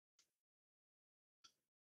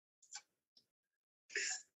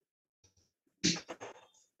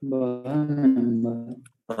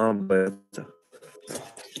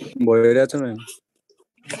भइरहेछ ma'am.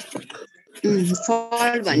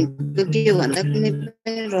 Fault भनेको के हो भन्दा कुनै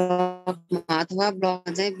पनि रकमा अथवा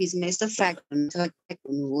ब्लकमा चाहिँ बिचमा यस्तो फ्र्याक्ट हुन्छ,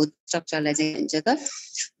 हो स्ट्रक्चरलाई चाहिँ भन्छ त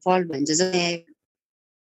फल्ट भन्छ। चाहिँ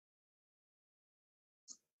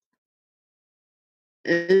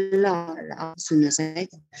ल सुन्नुहोस् है,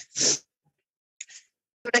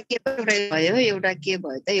 एउटा के भयो, एउटा के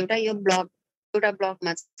भयो त, एउटा यो ब्लक, एउटा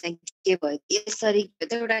ब्लकमा चाहिँ के भयो यसरी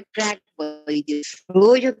एउटा क्र्याक भइदियो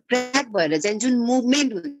हो। यो क्र्याक भएर चाहिँ जुन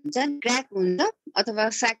मुभमेन्ट हुन्छ, क्र्याक हुन्छ अथवा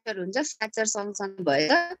फ्र्याक्चर हुन्छ, फ्र्याक्चर सँगसँगै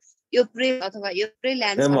भएर यो प्रे अथवा यो प्रे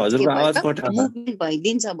ल्यान्ड मुभमेन्ट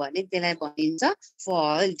भइदिन्छ भने त्यसलाई भनिन्छ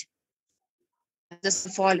फल्ट। जस्तो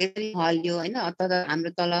फल्ट यसरी हल्यो होइन, अथवा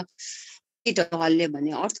हाम्रो तल किटहरू हल्यो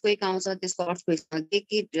भने अर्थक्वेक आउँछ, त्यसको अर्थक्वेकसँग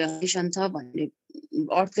के रिलेसन छ भन्ने,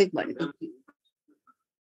 अर्थक्वेक भनेको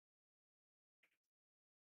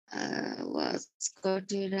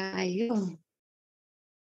कटेर आयो।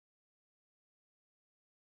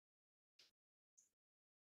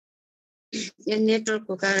 यो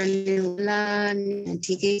नेटवर्कको कारणले होला,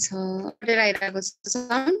 ठिकै छ, कटेर आइरहेको छ।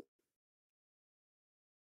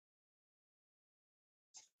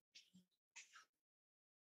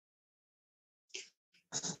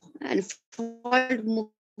 अनि फल्ट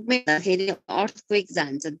मुभमेन्ट हुँदाखेरि अर्थक्वेक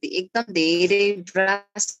जान्छ, एकदम धेरै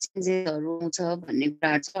ड्रास्टिक चेन्जेसहरू आउँछ भन्ने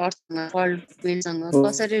कुरा छ। अर्थसँग फल्ट मुभमेन्टसँग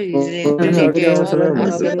कसरी रिलेटेड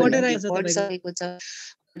छ,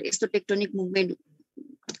 यस्तो टेक्टोनिक मुभमेन्ट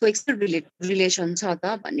रिलेसन छ त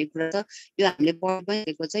भन्ने कुरा छ। यो हामीले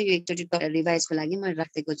पढेको छ, यो एकचोटि रिभाइजको लागि मैले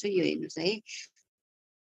राखेको छु। यो हेर्नुहोस् है,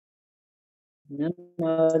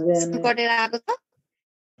 पढेर आएको छ।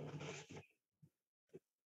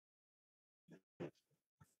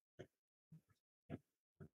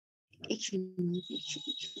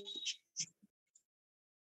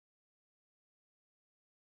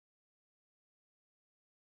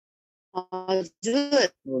 हजुर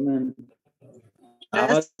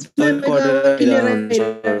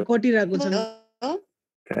कटिरहेको छ।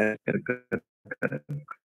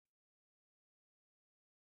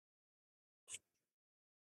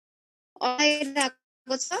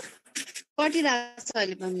 आइरहेको छ, कटिरहेको छ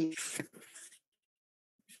अहिले पनि।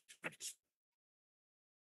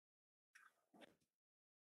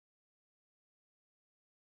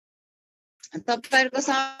 तपाईहरुको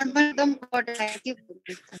साउन्ड पनि एकदम कटिरहेको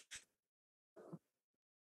के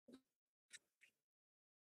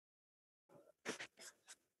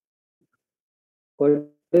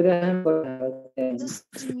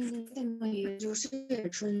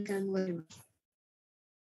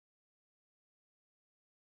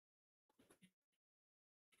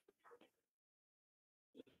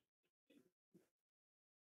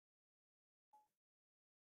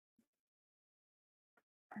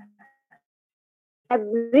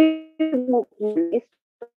every movement is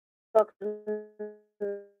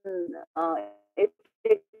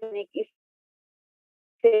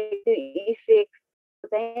effect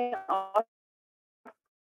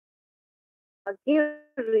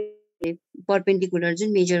perpendicular जुन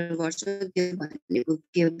मेजर गर्छ त्यो भनेको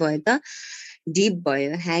के भयो त, डिप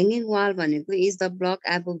भयो। ह्याङ्गिङ वाल भनेको is the block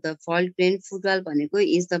above the fault plain, foot wall भनेको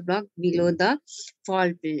is the block below the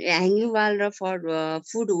fault plain. Hanging wall र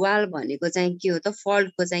फुट वाल भनेको चाहिँ के हो त,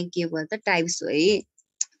 फल्टको चाहिँ के भयो त, टाइप्स हो है,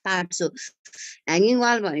 पार्ट्स हो। ह्याङ्गिङ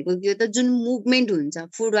वाल भनेको के हो त, जुन मुभमेन्ट हुन्छ।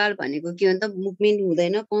 फुट वाल भनेको के हो त, मुभमेन्ट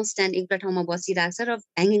हुँदैन, कन्स्ट्यान्ट एउटा ठाउँमा बसिरहेको छ। र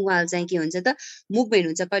ह्याङ्गिङ वाल चाहिँ के हुन्छ त, मुभमेन्ट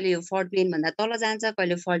हुन्छ, कहिले यो फल्ट प्लेन भन्दा तल जान्छ,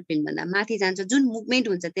 कहिले फल्ट प्लेन भन्दा माथि जान्छ। जुन मुभमेन्ट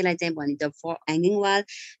हुन्छ त्यसलाई चाहिँ भनिन्छ ह्याङ्गिङ वाल,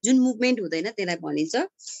 जुन मुभमेन्ट हुँदैन त्यसलाई भनिन्छ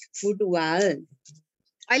फुट वाल।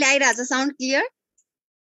 अहिले आइरहेछ साउन्ड क्लियर?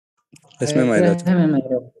 यसमै आइरहेछ।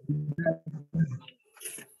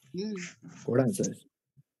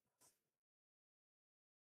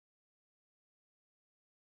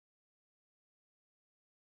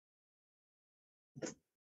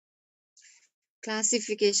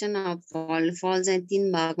 क्लासिफिकेसन अफ फल्ट, फल चाहिँ 3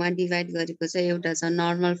 भागमा डिभाइड गरेको छ। एउटा छ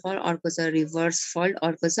नर्मल फल, अर्को छ रिभर्स फल्ट,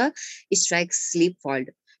 अर्को छ strike sleep fault.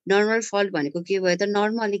 Normal fault भनेको के भयो त,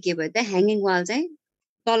 नर्मली के भयो त, ह्याङ्गिङ वाल चाहिँ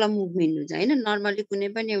तल मुभमेन्ट हुन्छ होइन। नर्मली कुनै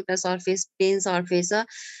पनि एउटा सर्फेस, प्लेन सर्फेस छ,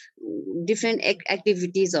 डिफ्रेन्ट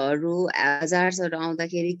एक्टिभिटिजहरू, हजार्ड्सहरू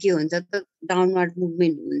आउँदाखेरि के हुन्छ त, डाउनवर्ड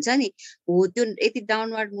मुभमेन्ट हुन्छ नि, हो त्यो यदि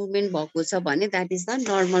डाउनवर्ड मुभमेन्ट भएको छ भने that is the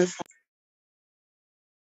normal fault.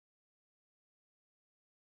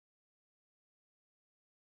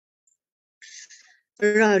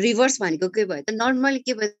 र रिभर्स भनेको के भयो त नर्मली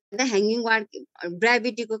के भयो त ह्याङ्गिङ वार्ड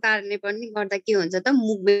ग्राभिटीको कारणले पनि गर्दा के हुन्छ त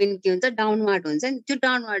मुभमेन्ट के हुन्छ डाउनवार्ड हुन्छ नि त्यो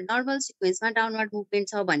डाउनवार्ड नर्मल सिक्वेन्समा डाउनवार्ड मुभमेन्ट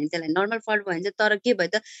छ भने त्यसलाई नर्मल फल्ट भइन्छ तर के भयो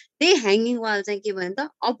त त्यही ह्याङ्गिङ वाल चाहिँ के भयो त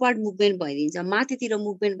अपवार्ड मुभमेन्ट भइदिन्छ माथितिर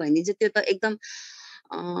मुभमेन्ट भइदिन्छ त्यो त एकदम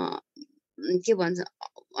के भन्छ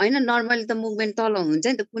होइन नर्मली त मुभमेन्ट तल हुन्छ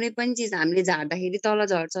नि त कुनै पनि चिज हामीले झार्दाखेरि तल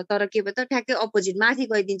झर्छ तर के भयो त ठ्याक्कै अपोजिट माथि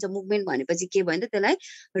गइदिन्छ मुभमेन्ट भनेपछि के भयो त त्यसलाई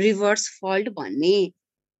रिभर्स फल्ट भन्ने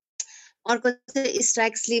अर्को चाहिँ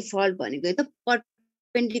स्ट्राइक स्लिप फल्ट भनेको त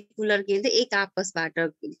परपेन्डिकुलर के भन्छ एक आपसबाट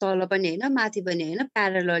तल पनि होइन माथि पनि होइन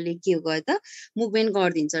प्यारलली के गयो त मुभमेन्ट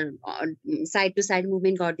गरिदिन्छ साइड टु साइड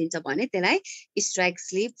मुभमेन्ट गरिदिन्छ भने त्यसलाई स्ट्राइक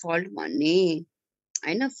स्लिप फल्ट भन्ने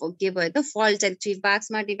होइन के भयो त फल्ट चाहिँ 3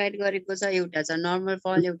 पार्ट्समा डिभाइड गरेको छ एउटा छ नर्मल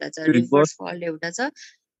फल्ट एउटा छ रिभर्स रिभर्स फल्ट एउटा छ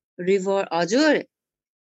हजुर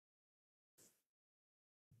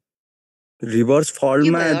रिभर्स के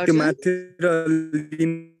फल्टमा भयो त्यो अर्जुन माथि र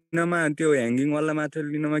लिनमा त्यो ह्याङ्गिङ वाललाई माथि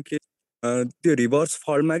लिनमा के त्यो रिभर्स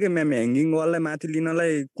फल्टमा के म्याम ह्याङ्गिङ वाललाई माथि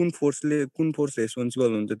लिनलाई कुन फोर्स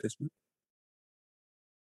रेस्पोन्सिबल हुन्छ त्यसमा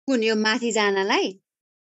कुन यो माथि जानलाई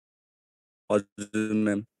हजुर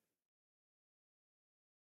म्याम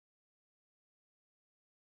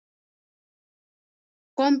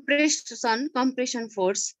कम्प्रेसन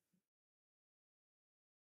फोर्स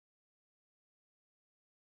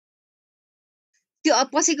त्यो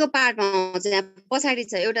पछिको पार्टमा आउँछ यहाँ पछाडि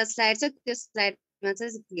छ एउटा स्लाइड छ त्यो स्लाइडमा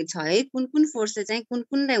चाहिँ छ है कुन कुन फोर्सले चाहिँ कुन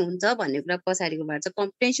कुनलाई हुन्छ भन्ने कुरा पछाडिको पार्ट छ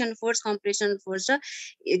कम्प्रेसन फोर्स र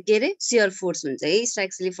के अरे सियर फोर्स हुन्छ है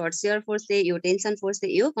स्ट्राइक स्लिप फल्ट सियर फोर्सले यो टेन्सन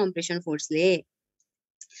फोर्सले यो कम्प्रेसन फोर्सले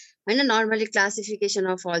होइन नर्मली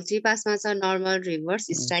क्लासिफिकेसन अफ फल्ट 3 पासमा छ normal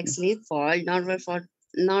reverse strike sleep fault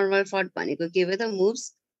normal fault भनेको के भयो त मुभ्स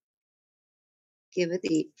के भयो त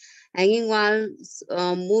hanging wall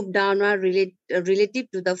move downward relative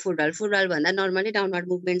to the football भन्दा नर्मली डाउनवार्ड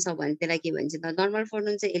मुभमेन्ट छ भने त्यसलाई के भन्छ त नर्मल फल्ट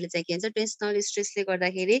हुन्छ यसले चाहिँ के भन्छ टेन्सनल स्ट्रेसले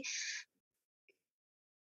गर्दाखेरि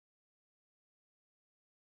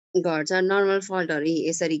गर्छ नर्मल फल्टहरू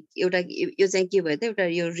यसरी एउटा यो चाहिँ के भयो त एउटा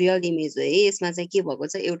यो रियल इमेज हो है यसमा चाहिँ के भएको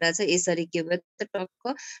छ एउटा चाहिँ यसरी के भयो त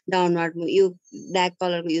टक्क डाउनवार्ड यो ब्ल्याक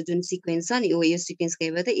कलरको यो जुन सिक्वेन्स छ नि यो सिक्वेन्स के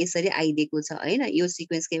भयो त यसरी आइदिएको छ होइन यो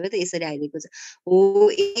सिक्वेन्स के भयो त यसरी आइदिएको छ हो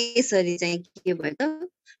यसरी चाहिँ के भयो त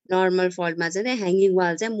नर्मल फल्टमा चाहिँ ह्याङ्गिङ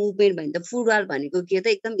वाल चाहिँ मुभमेन्ट भयो त फुटवाल भनेको के त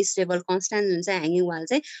एकदम स्टेबल कन्सट्यान्ट हुन्छ ह्याङ्गिङ वाल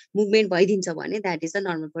चाहिँ मुभमेन्ट भइदिन्छ भने that is the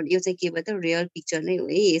normal fault यो चाहिँ के भयो त रियल पिक्चर नै हो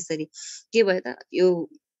है यसरी के भयो त यो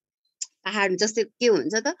पहाड जस्तै के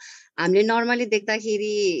हुन्छ त हामीले नर्मली देख्दाखेरि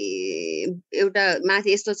एउटा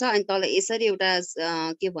माथि यस्तो छ अनि तल यसरी एउटा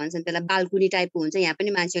के भन्छन् त्यसलाई बाल्कुनी टाइपको हुन्छ यहाँ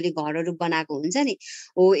पनि मान्छेले घरहरू बनाएको हुन्छ नि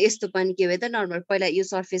हो यस्तो पनि के भयो त नर्मल पहिला यो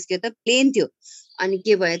सर्फेस के त प्लेन थियो अनि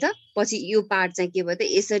के भयो त पछि यो पार्ट चाहिँ के भयो त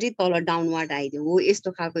यसरी तल डाउनवार्ड आइदियो हो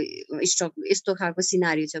यस्तो खालको यस्तो खालको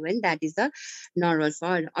सिनारी छ भने that is the normal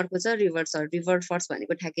fault अर्को छ रिभर्स फल्ट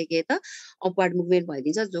भनेको ठ्याक्कै के त अपवार्ड मुभमेन्ट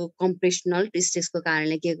भइदिन्छ जो कम्प्रेसनल स्ट्रेसको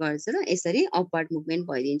कारणले के गर्छ त यसरी अपवार्ड मुभमेन्ट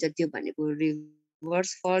भइदिन्छ त्यो भनेको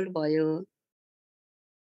रिभर्स फल्ट भयो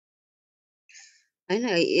होइन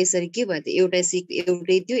यसरी के भयो त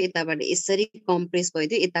एउटै थियो यताबाट यसरी कम्प्रेस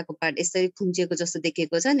भइदियो यताको पार्ट यसरी खुम्चिएको जस्तो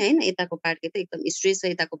देखेको छ नि होइन यताको पार्ट के त एकदम स्ट्रेस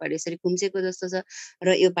छ यताको पार्ट यसरी खुम्चिएको जस्तो छ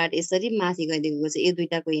र यो पार्ट यसरी माथि गइदिएको छ यो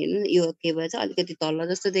दुइटाको हेर्नु न यो के भएछ अलिकति तल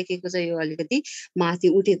जस्तो देखेको छ यो अलिकति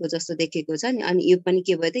माथि उठेको जस्तो देखेको छ नि अनि यो पनि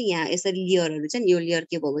के भयो त यहाँ यसरी लेयरहरू छ नि यो लेयर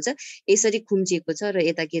के भएको छ यसरी खुम्चिएको छ र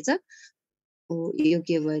यता के छ यो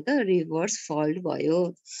के भयो त रिभर्स फल्ट भयो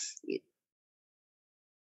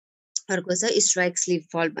अर्को छ स्ट्राइक स्लिप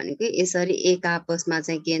फल्ट भनेको यसरी एक आपसमा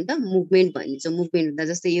चाहिँ के भन्छ मुभमेन्ट भनिन्छ मुभमेन्ट हुँदा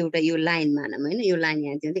जस्तै एउटा यो लाइन मानौँ होइन यो लाइन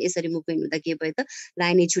यहाँ थियो भने यसरी मुभमेन्ट हुँदा के भयो त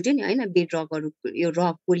लाइनै छुट्यो नि होइन बेड रकहरू यो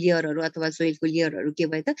रकको लेयरहरू अथवा सोइलको लेयरहरू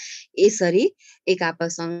के भयो त यसरी एक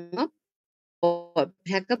आपससँग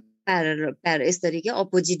ठ्याक्क प्यारल यसरी के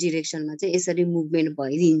अपोजिट डिरेक्सनमा चाहिँ यसरी मुभमेन्ट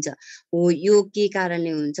भइदिन्छ हो यो के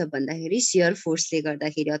कारणले हुन्छ भन्दाखेरि सियर फोर्सले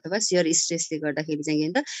गर्दाखेरि अथवा सियर स्ट्रेसले गर्दाखेरि चाहिँ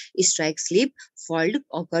के भन्छ स्ट्राइक स्लिप फल्ट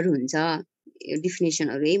अकर हुन्छ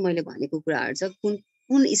डिफिनेसनहरू है मैले भनेको कुराहरू छ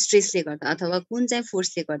कुन स्ट्रेसले गर्दा अथवा कुन चाहिँ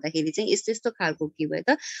फोर्सले गर्दाखेरि चाहिँ यस्तो यस्तो खालको के भयो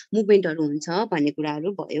त मुभमेन्टहरू हुन्छ भन्ने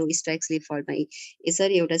कुराहरू भयो स्ट्राइक स्लिप फल्टमा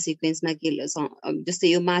यसरी एउटा सिक्वेन्समा के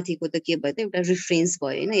जस्तै यो माथिको त के भयो त एउटा रिफरेन्स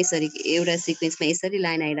भयो होइन यसरी एउटा सिक्वेन्समा यसरी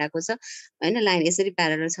लाइन आइरहेको छ होइन लाइन यसरी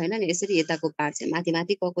प्यारल छैन नि यसरी यताको पार्ट चाहिँ माथि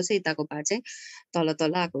माथि गएको छ यताको पार्ट चाहिँ तल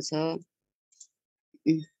तल आएको छ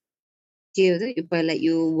के हो त यो पहिला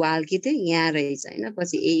यो वाल के थियो यहाँ रहेछ होइन,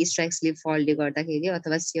 पछि ए स्ट्राइक्सले फलले गर्दाखेरि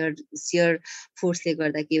अथवा सियर फोर्सले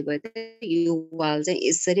गर्दा के भयो त यो वाल चाहिँ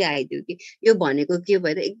यसरी आइदियो कि। यो भनेको के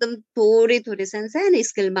भयो त एकदम थोरै थोरै सानो सानो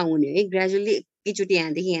स्केलमा हुने है, ग्रेजुअली एकैचोटि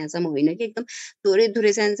यहाँदेखि यहाँसम्म होइन कि एकदम थोरै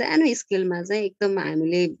थोरै सानो सानो स्केलमा चाहिँ एकदम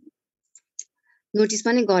हामीले नोटिस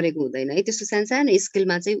पनि गरेको हुँदैन है, त्यस्तो सानो सानो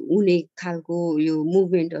स्केलमा चाहिँ हुने खालको यो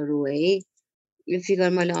मुभमेन्टहरू हो है। यो फिगर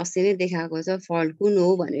मैले अस्ति नै देखाएको छ, फल्ट कुन हो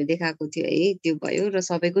भनेर देखाएको थियो है, त्यो भयो र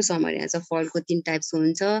सबैको समरी आएको छ। फल्टको 3 टाइप्सको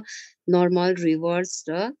हुन्छ, नर्मल, रिभर्स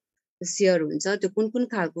र सियर हुन्छ। त्यो कुन कुन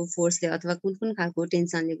खालको फोर्सले अथवा कुन कुन खालको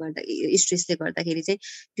टेन्सनले गर्दा स्ट्रेसले गर्दाखेरि चाहिँ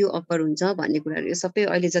त्यो अकर हुन्छ भन्ने कुराहरू यो सबै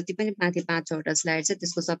अहिले जति पनि माथि 5-6वटा स्लाइड छ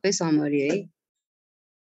त्यसको सबै समरी है।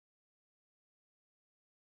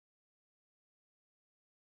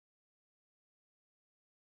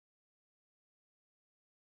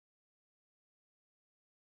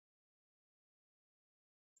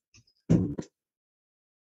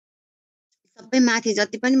 सबै माथि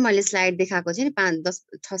जति पनि मैले स्लाइड देखाएको छु नि 5, 10,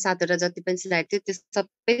 6, 7वटा जति पनि स्लाइड थियो त्यो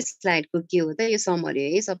सबै स्लाइडको के हो त यो समरी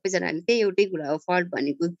है। सबैजनाले त्यही एउटै कुरा हो, फल्ट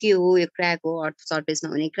भनेको के हो, यो क्र्याक हो, अर्थ सर्फेसमा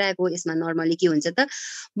हुने क्र्याक हो। यसमा नर्मली के हुन्छ त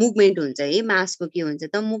मुभमेन्ट हुन्छ है, मासको के हुन्छ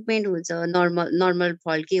त मुभमेन्ट हुन्छ। नर्मल नर्मल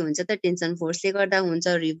फल्ट के हुन्छ त टेन्सन फोर्सले गर्दा हुन्छ,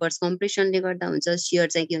 रिभर्स कम्प्रेसनले गर्दा हुन्छ, सियर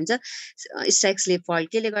चाहिँ के हुन्छ स्ट्राइक्सले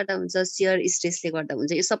फल्ट केले गर्दा हुन्छ, सियर स्ट्रेसले गर्दा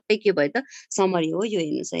हुन्छ। यो सबै के भयो त समरी हो। यो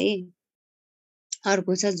हेर्नुहोस् है,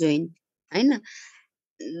 अर्को छ जोइन्ट होइन।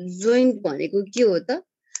 जोइन्ट भनेको के हो त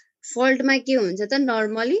फल्टमा के हुन्छ त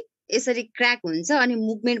नर्मली यसरी क्र्याक हुन्छ अनि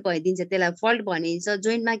मुभमेन्ट भइदिन्छ, त्यसलाई फल्ट भनिन्छ।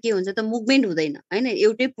 जोइन्टमा के हुन्छ त मुभमेन्ट हुँदैन होइन,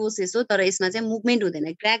 एउटै प्रोसेस हो तर यसमा चाहिँ मुभमेन्ट हुँदैन,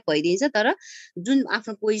 क्र्याक भइदिन्छ तर जुन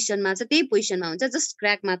आफ्नो पोजिसनमा छ त्यही पोजिसनमा हुन्छ, जस्ट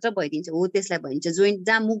क्र्याक मात्र भइदिन्छ हो, त्यसलाई भनिन्छ जोइन्ट।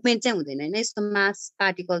 जहाँ मुभमेन्ट चाहिँ हुँदैन होइन, यस्तो मास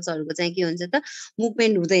पार्टिकल्सहरूको चाहिँ के हुन्छ त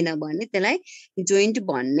मुभमेन्ट हुँदैन भने त्यसलाई जोइन्ट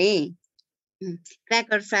भन्ने।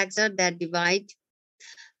 Crack or fracture that divide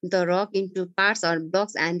the rock into parts or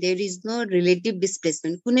blocks and there is no relative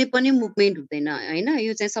displacement, कुनै पनि मुभमेन्ट हुँदैन होइन।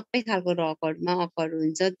 यो चाहिँ सबै खालको रकहरूमा अकर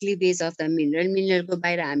हुन्छ। क्लिभेज अफ द मिनरल, मिनरलको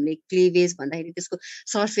बाहिर हामीले क्लिभेज भन्दाखेरि त्यसको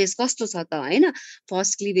सर्फेस कस्तो छ त होइन,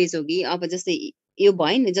 फर्स्ट क्लिभेज हो कि। अब जस्तै यो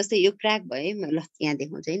भयो नि, जस्तै यो क्र्याक भयो है, ल यहाँ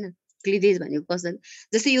देखाउँछ होइन क्लिभेज भनेको कस्तो,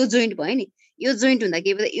 जस्तै यो जोइन्ट भयो नि, यो जोइन्ट हुँदा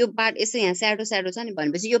के भयो यो पार्ट यसो यहाँ स्याडो स्याडो छ नि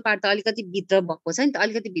भनेपछि यो पार्ट त अलिकति भित्र भएको छ नि त,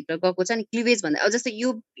 अलिकति भित्र गएको छ नि क्लिभेज भन्दा। अब जस्तै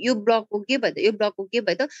यो ब्लकको के भयो त, यो ब्लकको के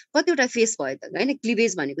भयो त कतिवटा फेस भयो त होइन।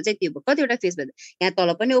 क्लिभेज भनेको चाहिँ त्यो भयो, कतिवटा फेस भयो त, यहाँ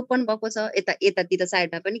तल पनि ओपन भएको छ, यता यतातिर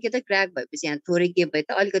साइडमा पनि के त क्र्याक भएपछि यहाँ थोरै के भयो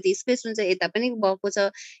त अलिकति स्पेस हुन्छ, यता पनि भएको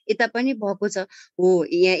छ, यता पनि भएको छ हो।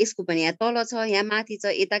 यहाँ यसको पनि यहाँ तल छ, यहाँ माथि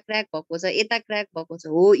छ, यता क्र्याक भएको छ, यता क्र्याक भएको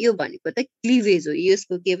छ हो। यो भनेको त क्लिभेज हो।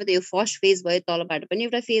 यसको के भयो त यो फर्स्ट फेज भयो, तलबाट पनि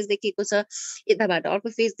एउटा फेज देखिएको छ, यताबाट अर्को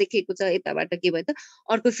फेज देखेको छ, यताबाट के भयो त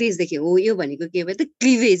अर्को फेज देख्यो हो। यो भनेको के भयो त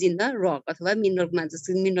क्लिभेज इन द रक अथवा मिनरलमा,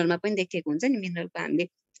 जस्तो मिनरलमा पनि देखेको हुन्छ नि, मिनरलको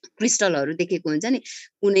हामीले क्रिस्टलहरू देखेको हुन्छ नि,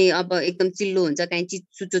 कुनै अब एकदम चिल्लो हुन्छ, काहीँ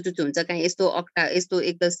चुच्चो चुच्चो हुन्छ, काहीँ यस्तो यस्तो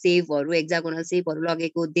एकदम सेपहरू हेक्जागोनल सेपहरू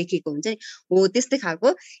लगेको देखेको हुन्छ नि हो, त्यस्तै खालको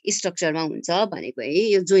स्ट्रक्चरमा हुन्छ भनेको है।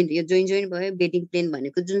 यो जोइन्ट जोइन्ट भयो। बेडिङ प्लेन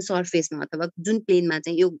भनेको जुन सर्फेसमा अथवा जुन प्लेनमा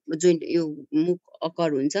चाहिँ यो जोइन्ट यो मुभ अकर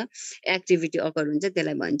हुन्छ, एक्टिभिटी अकर हुन्छ,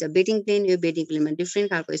 त्यसलाई भन्छ बेडिङ प्लेन। यो बेडिङ प्लेनमा डिफ्रेन्ट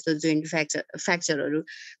खालको यस्तो जोइन्ट फ्र्याक्चरहरू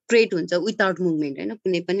क्रिएट हुन्छ विदाउट मुभमेन्ट होइन,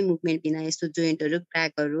 कुनै पनि मुभमेन्ट बिना यस्तो जोइन्टहरू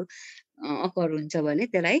क्र्याकहरू अकर हुन्छ भने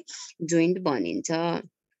त्यसलाई जोइन्ट भनिन्छ।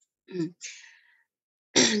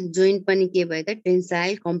 जोइन्ट पनि के भयो त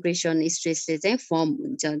टेन्साइल कम्प्रेसन स्ट्रेसले चाहिँ फर्म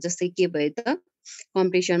हुन्छ। जस्तै के भयो त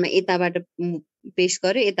कम्प्रेसनमा यताबाट पेस्ट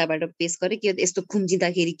गर्यो, यताबाट पेस्ट गर्यो, के यस्तो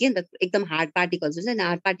खुम्चिँदाखेरि के त एकदम हार्ड पार्टिकल्स हुन्छ नि,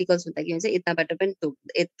 हार्ड पार्टिकल्स हुँदा के हुन्छ यताबाट पनि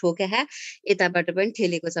ठोक्या यताबाट पनि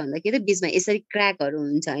ठेलेको छ भन्दा के त बिचमा यसरी क्र्याकहरू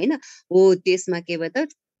हुन्छ होइन हो। त्यसमा के भयो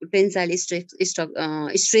त टेन्साइल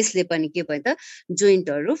स्ट्रेसले पनि के भयो त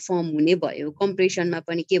जोइन्टहरू फर्म हुने भयो। कम्प्रेसनमा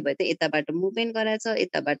पनि के भयो त यताबाट मुभमेन्ट गराएको छ,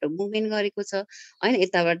 यताबाट मुभमेन्ट गरेको छ होइन,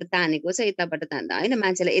 यताबाट तानेको छ, यताबाट तान्दा होइन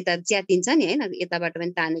मान्छेलाई यता च्यातिन्छ नि होइन, यताबाट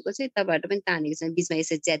पनि तानेको छ, यताबाट पनि तानेको छ, बिचमा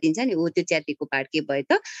यसरी च्यातिन्छ नि हो, त्यो च्यातिएको पार्ट के भयो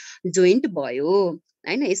त जोइन्ट भयो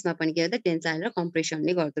होइन। यसमा पनि के हो त टेन्साइल र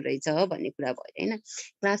कम्प्रेसनले गर्दो रहेछ भन्ने कुरा भयो होइन।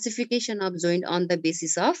 Classification of joint on the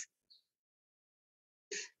basis of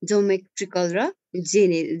geometrical र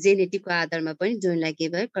जेनेटिकको आधारमा पनि जोइन्टलाई के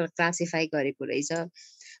भयो क्लासिफाई गरेको रहेछ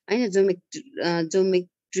होइन।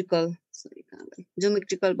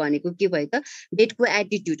 जोमेट्रिकल भनेको के भयो त बेडको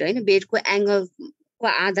एटिट्युड होइन, बेडको एङ्गल को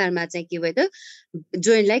आधारमा चाहिँ के भयो त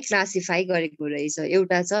जोइन्टलाई क्लासिफाई गरेको रहेछ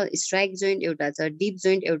एउटा छ स्ट्राइक जोइन्ट एउटा छ डिप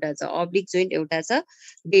जोइन्ट एउटा छ अब्लिक जोइन्ट एउटा छ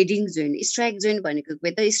बेडिङ जोइन्ट स्ट्राइक जोइन्ट भनेको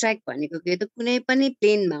के त स्ट्राइक भनेको के त कुनै पनि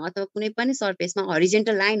प्लेनमा अथवा कुनै पनि सर्फेसमा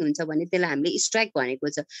हरिजेन्टल लाइन हुन्छ भने त्यसलाई हामीले स्ट्राइक भनेको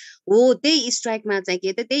छ हो त्यही स्ट्राइकमा चाहिँ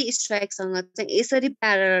के त त्यही स्ट्राइकसँग चाहिँ यसरी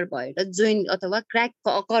प्यारलल भएर जोइन्ट अथवा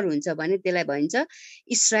क्र्याक अकर हुन्छ भने त्यसलाई भनिन्छ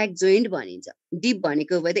स्ट्राइक जोइन्ट भनिन्छ डिप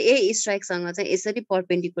भनेको भयो त ए स्ट्राइकसँग चाहिँ यसरी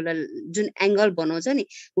पर्पेन्डिकुलर जुन एङ्गल बनाउँछ नि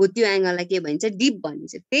हो त्यो एङ्गललाई के भनिन्छ डिप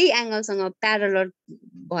भनिन्छ त्यही एङ्गलसँग प्यारलल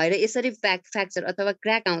भएर यसरी फ्र्याक्चर अथवा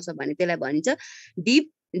क्र्याक आउँछ भने त्यसलाई भनिन्छ डिप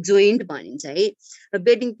जोइन्ट भनिन्छ है र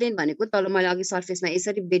बेडिङ प्लेन भनेको तल मैले अघि सर्फेसमा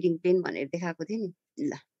यसरी बेडिङ प्लेन भनेर देखाएको थिएँ नि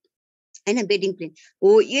ल हैन बेडिङ प्लेन हो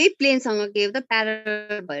यही प्लेनसँग के हो त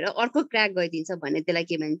प्यारलल भएर अर्को क्र्याक गइदिन्छ भने त्यसलाई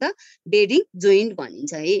के भन्छ बेडिङ जोइन्ट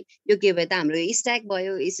भनिन्छ है यो के भयो त हाम्रो स्ट्राइक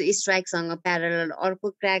भयो स्ट्राइकसँग प्यारलल अर्को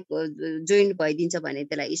क्र्याक जोइन्ट भइदिन्छ भने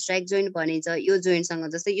त्यसलाई स्ट्राइक जोइन्ट भनिन्छ यो जोइन्टसँग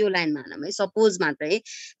जस्तै यो लाइन मानौँ है सपोज मात्र है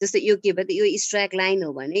जस्तै यो के भयो त यो स्ट्राइक लाइन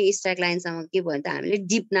हो भने स्ट्राइक लाइनसँग के भयो त हामीले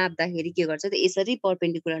डिप नाप्दाखेरि के गर्छ त यसरी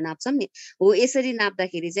पर्पेन्डिकुलर नाप्छौँ नि हो यसरी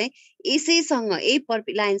नाप्दाखेरि चाहिँ यसैसँग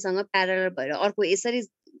यही लाइनसँग प्यारलल भएर अर्को यसरी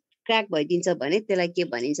क्र्याक भइदिन्छ भने त्यसलाई के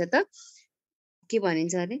भनिन्छ त के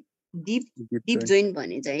भनिन्छ अरे डिप डिप जोइन्ट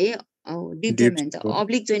भनिन्छ है डिप जोइन्ट भनिन्छ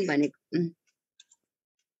अब्लिक जोइन्ट भनेको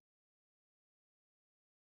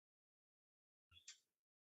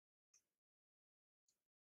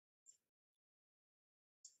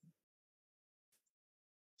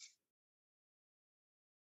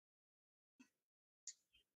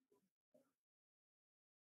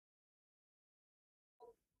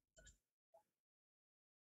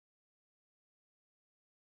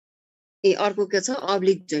ए अर्को के छ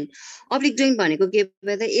अब्लिक जोइन्ट भनेको के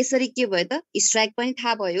भयो त यसरी के भयो त स्ट्राइक पनि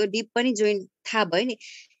थाहा भयो डिप पनि जोइन्ट थाहा भयो नि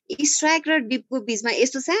स्ट्राइक र डिपको बिचमा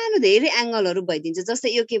यस्तो सानो धेरै एङ्गलहरू भइदिन्छ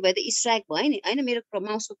जस्तै यो के भयो त स्ट्राइक भयो नि होइन मेरो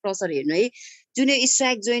माउसको क्रसर हेर्नु है जुन यो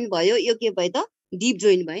स्ट्राइक जोइन्ट भयो यो के भयो त डिप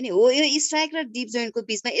जोइन्ट भयो नि हो यो स्ट्राइक र डिप जोइन्टको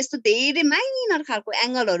बिचमा यस्तो धेरै माइनर खालको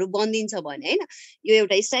एङ्गलहरू बनिदिन्छ भने होइन यो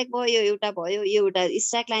एउटा स्ट्राइक भयो यो एउटा भयो यो एउटा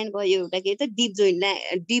स्ट्राइक लाइन भयो यो एउटा के त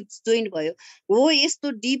डिप जोइन्ट भयो हो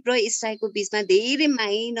यस्तो डिप र स्ट्राइकको बिचमा धेरै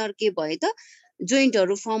माइनर के भयो त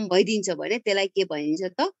जोइन्टहरू फर्म भइदिन्छ भने त्यसलाई के भनिन्छ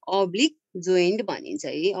त अब्लिक जोइन्ट भनिन्छ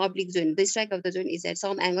है oblique joint the strike of the joint is at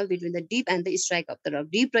some angle between the deep and the strike of the rock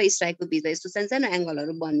deep र स्ट्राइकको बिचमा यस्तो सानो सानो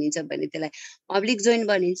एङ्गलहरू बनिन्छ भने त्यसलाई अब्लिक जोइन्ट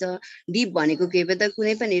भनिन्छ डिप भनेको के भयो त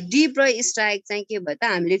कुनै पनि डिप र स्ट्राइक चाहिँ के भयो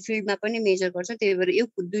त हामीले फिल्डमा पनि मेजर गर्छौँ त्यही भएर यो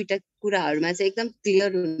दुईटा कुराहरूमा चाहिँ एकदम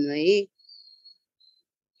क्लियर हुनु है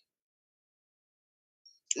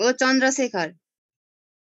ओ चन्द्रशेखर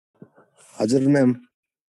हजुर म्याम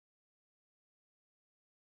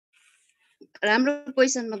राम्रो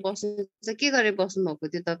पोजिसनमा बस्नु के गरेर बस्नु भएको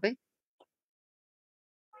थियो तपाईँ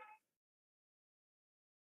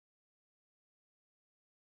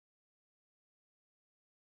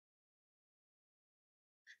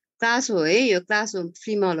क्लास हो है यो क्लास हो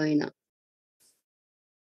फ्री मल होइन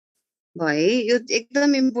भयो यो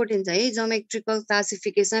एकदम इम्पोर्टेन्ट छ है जोमेट्रिकल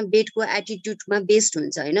क्लासिफिकेसन बेडको एटिट्युडमा बेस्ड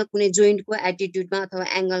हुन्छ होइन कुनै जोइन्टको एटिट्युडमा अथवा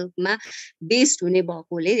एङ्गलमा बेस्ड हुने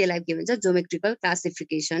भएकोले यसलाई के भन्छ जोमेट्रिकल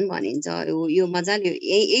क्लासिफिकेसन भनिन्छ यो मजाले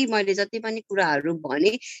यही मैले जति पनि कुराहरू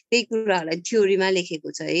भने त्यही कुराहरूलाई थ्योरीमा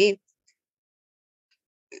लेखेको छ है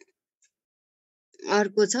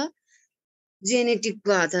अर्को छ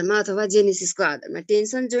जेनेटिकको आधारमा अथवा जेनेसिसको आधारमा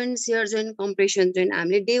tension joint share joint compression joint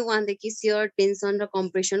हामीले डे वानदेखि सियर टेन्सन र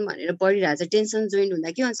कम्प्रेसन भनेर पढिरहेको छ टेन्सन जोइन्ट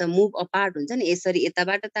हुँदा के हुन्छ मुभ अपार्ट हुन्छ नि यसरी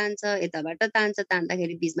यताबाट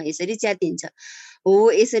तान्दाखेरि बिचमा यसरी च्यातिन्छ हो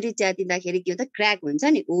यसरी च्यातिँदाखेरि के हुन्छ क्र्याक हुन्छ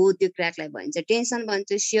नि हो त्यो क्र्याकलाई भन्छ टेन्सन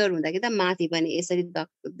भन्छ सियर हुँदाखेरि त माथि पनि यसरी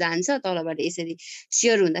जान्छ तलबाट यसरी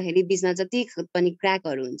सियर हुँदाखेरि बिचमा जति पनि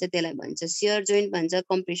क्र्याकहरू हुन्छ त्यसलाई भन्छ सियर जोइन्ट भन्छ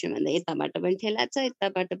कम्प्रेसन भन्दा यताबाट पनि ठेलाएको छ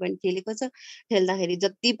यताबाट पनि ठेलेको छ ठेल्दाखेरि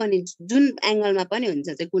जति पनि जुन एङ्गलमा पनि हुन्छ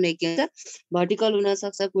चाहिँ कुनै के हुन्छ भर्टिकल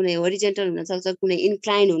हुनसक्छ कुनै होरिजेन्टल हुनसक्छ कुनै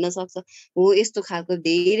इन्क्लाइन हुनसक्छ हो यस्तो खालको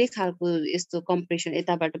धेरै खालको यस्तो कम्प्रेसन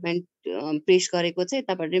यताबाट पनि प्रेस गरेको छ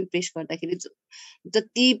यताबाट पनि प्रेस गर्दाखेरि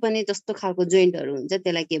जति पनि जस्तो खालको जोइन्टहरू हुन्छ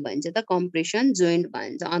त्यसलाई के भन्छ त कम्प्रेसन जोइन्ट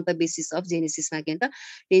भन्छ अन्त बेसिस अफ जेनेसिसमा के त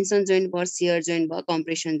टेन्सन जोइन्ट भयो सियर जोइन्ट भयो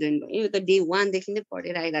कम्प्रेसन जोइन्ट भयो यो त डे वानदेखि नै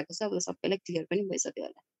पढेर आइरहेको छ अब सबैलाई क्लियर पनि भइसक्यो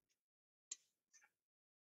होला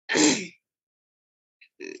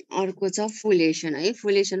अर्को छ फोलिएसन है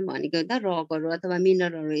फोलिएसन भनेको त रकहरू अथवा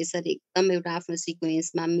मिनरलहरू यसरी एकदम एउटा आफ्नो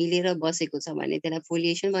सिक्वेन्समा मिलेर बसेको छ भने त्यसलाई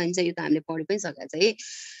फोलिएसन भनिन्छ यो त हामीले पढि पनि सकेको छ है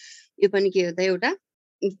यो पनि के हो त एउटा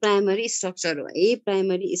प्राइमरी स्ट्रक्चर हो है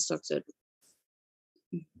प्राइमरी स्ट्रक्चर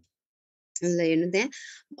ल हेर्नु त्यहाँ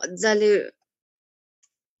मजाले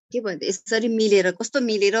के भन्छ यसरी मिलेर कस्तो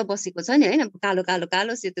मिलेर बसेको छ नि हैन कालो कालो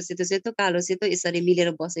कालो सेतो सेतो सेतो कालो सेतो यसरी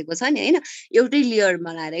मिलेर बसेको छ नि हैन एउटै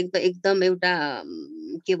लेयरमा लाएर एकदम एउटा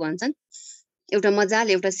के भन्छन् एउटा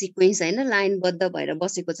मजाले एउटा सिक्वेन्स हैन लाइनबद्ध भएर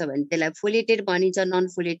बसेको छ भने त्यसलाई फोलेटेड भनिन्छ नन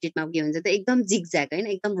फोलेटेडमा के हुन्छ त एकदम जिगज्याग हैन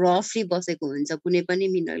एकदम रफली बसेको हुन्छ कुनै पनि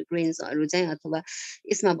मिनरल ग्रेन्सहरू चाहिँ अथवा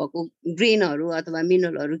यसमा भएको ग्रेनहरू अथवा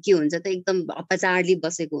मिनरलहरू के हुन्छ त एकदम हप्पाचाडली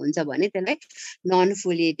बसेको हुन्छ भने त्यसलाई नन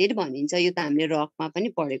फोलिएटेड भनिन्छ यो त हामीले रकमा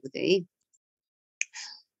पनि पढेको थियो है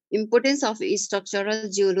Importance of structural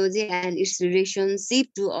geology and its relationship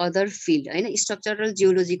to other field हैन structural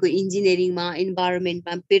geology को इन्जिनियरिङमा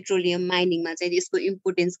इन्भाइरोमेन्टमा पेट्रोलियम माइनिङमा चाहिँ यसको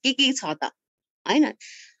इम्पोर्टेन्स के छ त हैन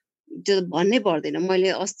त्यो भन्नै पर्दैन मैले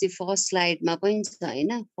अस्ति फर्स्ट स्लाइडमा पनि छ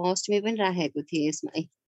हैन फर्स्टमै पनि राखेको थिएँ यसमा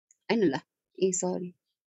हैन ल ए सरी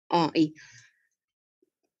ए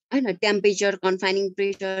हैन टेम्परेचर कन्फाइनिङ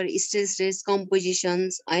प्रेसर स्ट्रेस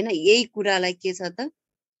कम्पोजिसन्स हैन यही कुरालाई के छ त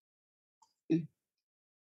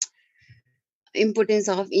इम्पोर्टेन्स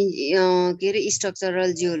अफ के अरे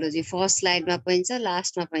स्ट्रक्चरल जियोलोजी फर्स्ट स्लाइडमा पनि छ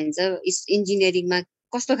लास्टमा पनि छ इन्जिनियरिङमा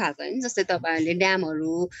कस्तो खालको होइन जस्तै तपाईँहरूले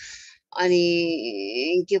ड्यामहरू अनि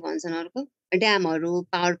के भन्छन् अर्को ड्यामहरू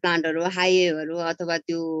पावर प्लान्टहरू हाइवेहरू अथवा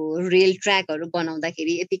त्यो रेल ट्र्याकहरू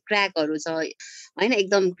बनाउँदाखेरि यति क्र्याकहरू छ होइन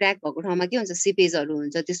एकदम क्र्याक भएको ठाउँमा के हुन्छ सिपेजहरू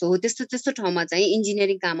हुन्छ त्यस्तो हो त्यस्तो त्यस्तो ठाउँमा चाहिँ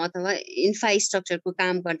इन्जिनियरिङ काम अथवा इन्फ्रास्ट्रक्चरको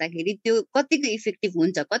काम गर्दाखेरि त्यो कतिको इफेक्टिभ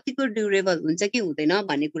हुन्छ कतिको ड्युरेबल हुन्छ कि हुँदैन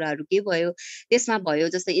भन्ने कुराहरू के भयो त्यसमा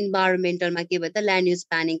भयो जस्तै इन्भाइरोमेन्टलमा के भयो त ल्यान्ड युज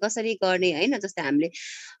प्लानिङ कसरी गर्ने होइन जस्तै हामीले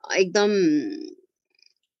एकदम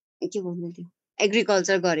के भन्नु त्यो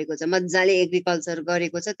एग्रिकल्चर गरेको छ मजाले एग्रिकल्चर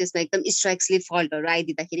गरेको छ त्यसमा एकदम स्ट्राइक्सली फल्टहरू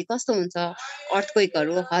आइदिँदाखेरि कस्तो हुन्छ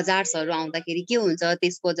अर्थक्वेकहरू हजार्सहरू आउँदाखेरि के हुन्छ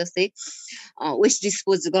त्यसको जस्तै वेस्ट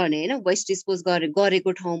डिस्पोज गर्ने होइन वेस्ट डिस्पोज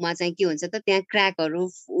गरेको ठाउँमा चाहिँ के हुन्छ त त्यहाँ क्र्याकहरू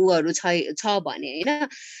ऊहरू छ भने होइन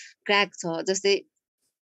क्र्याक छ जस्तै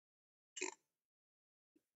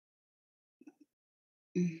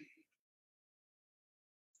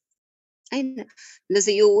होइन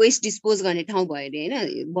जस्तै यो वेस्ट डिस्पोज गर्ने ठाउँ भयो अरे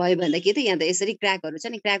होइन भयो भन्दा के त यहाँ त यसरी क्र्याकहरू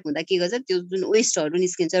छ नि क्र्याक हुँदा के गर्छ त्यो जुन वेस्टहरू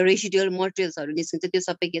निस्किन्छ रेसिडुअल मटेरियल्सहरू निस्किन्छ त्यो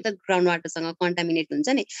सबै के त ग्राउन्ड वाटरसँग कन्टामिनेट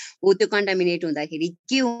हुन्छ नि हो त्यो कन्टामिनेट हुँदाखेरि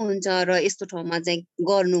के हुन्छ र यस्तो ठाउँमा चाहिँ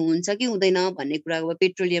गर्नुहुन्छ कि हुँदैन भन्ने कुरा अब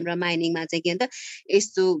पेट्रोलियम र माइनिङमा चाहिँ के भन्छ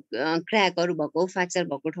यस्तो क्र्याकहरू भएको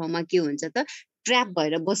फ्र्याक्चर भएको ठाउँमा के हुन्छ त ट्र्याप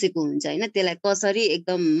भएर बसेको हुन्छ होइन त्यसलाई कसरी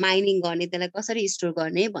एकदम माइनिङ गर्ने त्यसलाई कसरी स्टोर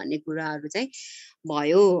गर्ने भन्ने कुराहरू चाहिँ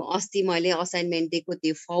भयो अस्ति मैले असाइनमेन्ट दिएको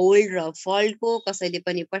थिएँ फाउल्ड र फल्टको कसैले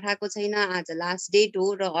पनि पठाएको छैन आज लास्ट डेट हो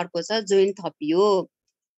र अर्को छ जोइन थपियो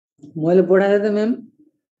मैले पठाएँ त म्याम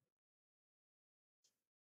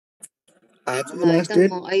ल है त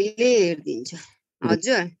म अहिले हेरिदिन्छु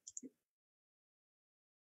हजुर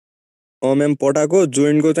म्याम पठाएको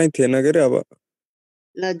जोइनको चाहिँ थिएन के रे अब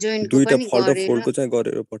ल जोइनको दुईटा पनि फल्ट र गरेर फोल्डको चाहिँ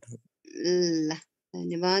गरेर पठाएको ल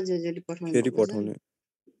धन्यवाद जसले पठाउनु फेरि भएको छ पठाउने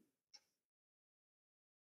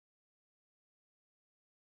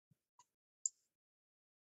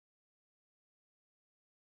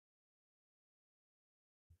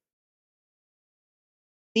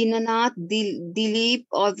दिननाथ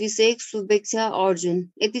दिलीप अभिषेक शुभेच्छा अर्जुन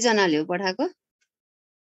यतिजनाले हो पठाएको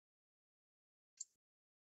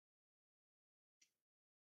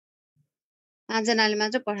पाँचजनाले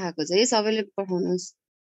मात्र पठाएको छ है सबैले पठाउनुहोस्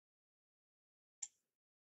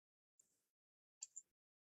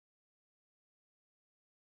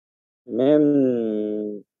म्याम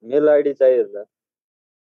मेल आइडी चाहियो त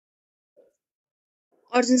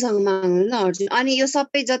अर्जुनसँग माग्नु ल अर्जुन अनि यो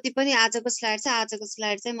सबै जति पनि आजको स्लाइड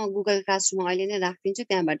चाहिँ म गुगल क्लासरुममा अहिले नै राखिदिन्छु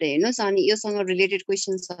त्यहाँबाट हेर्नुहोस् अनि योसँग रिलेटेड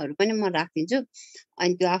क्वेसन्सहरू पनि म राखिदिन्छु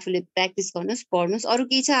अनि त्यो आफूले प्र्याक्टिस गर्नुहोस् पढ्नुहोस् अरू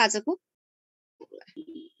केही छ आजको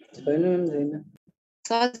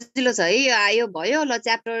सजिलो छ है यो आयो भयो ल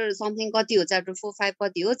च्याप्टर समथिङ कति हो च्याप्टर 4 5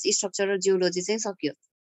 कति हो स्ट्रक्चरल जियोलोजी चाहिँ सक्यो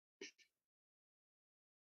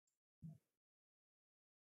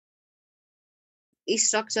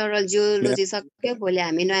स्ट्रक्चरल जियोलोजी सक्यो भोलि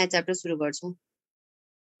हामी नयाँ च्याप्टर सुरु गर्छौँ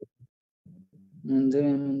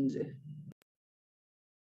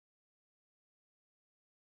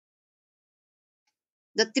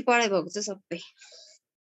जति पढाइ भएको छ सबै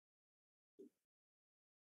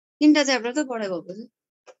 3टा च्याप्टर त पढाइ भएको छ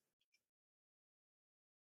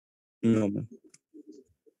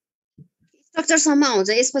स्ट्रक्चरसम्म आउँछ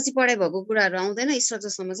यसपछि पढाइ भएको कुराहरू आउँदैन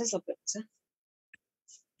स्ट्रक्चरसम्म चाहिँ सबै हुन्छ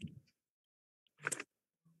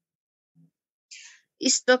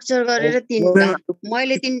स्ट्रक्चर गरेर 3टा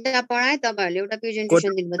मैले 3टा पढाएँ तपाईहरुले एउटा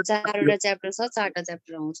प्रेजेन्टेसन दिनुभयो 4वटा च्याप्टर छ 4टा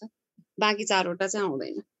च्याप्टर आउँछ बाँकी 4वटा चाहिँ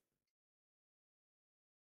आउँदैन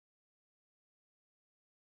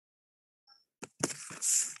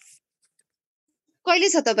कहिले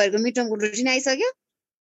छ तपाईहरुको मिड टर्मको रुटिन आइसक्यो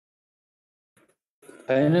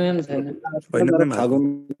छैन म्याम छैन छैन तर म्याम फागुन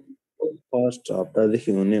फर्स्ट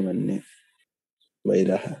हप्तादेखि हुने भन्ने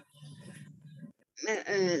भइरह ल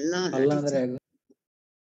ल हल्ला ठिक छ। गरिरहेको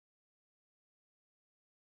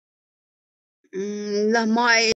ल म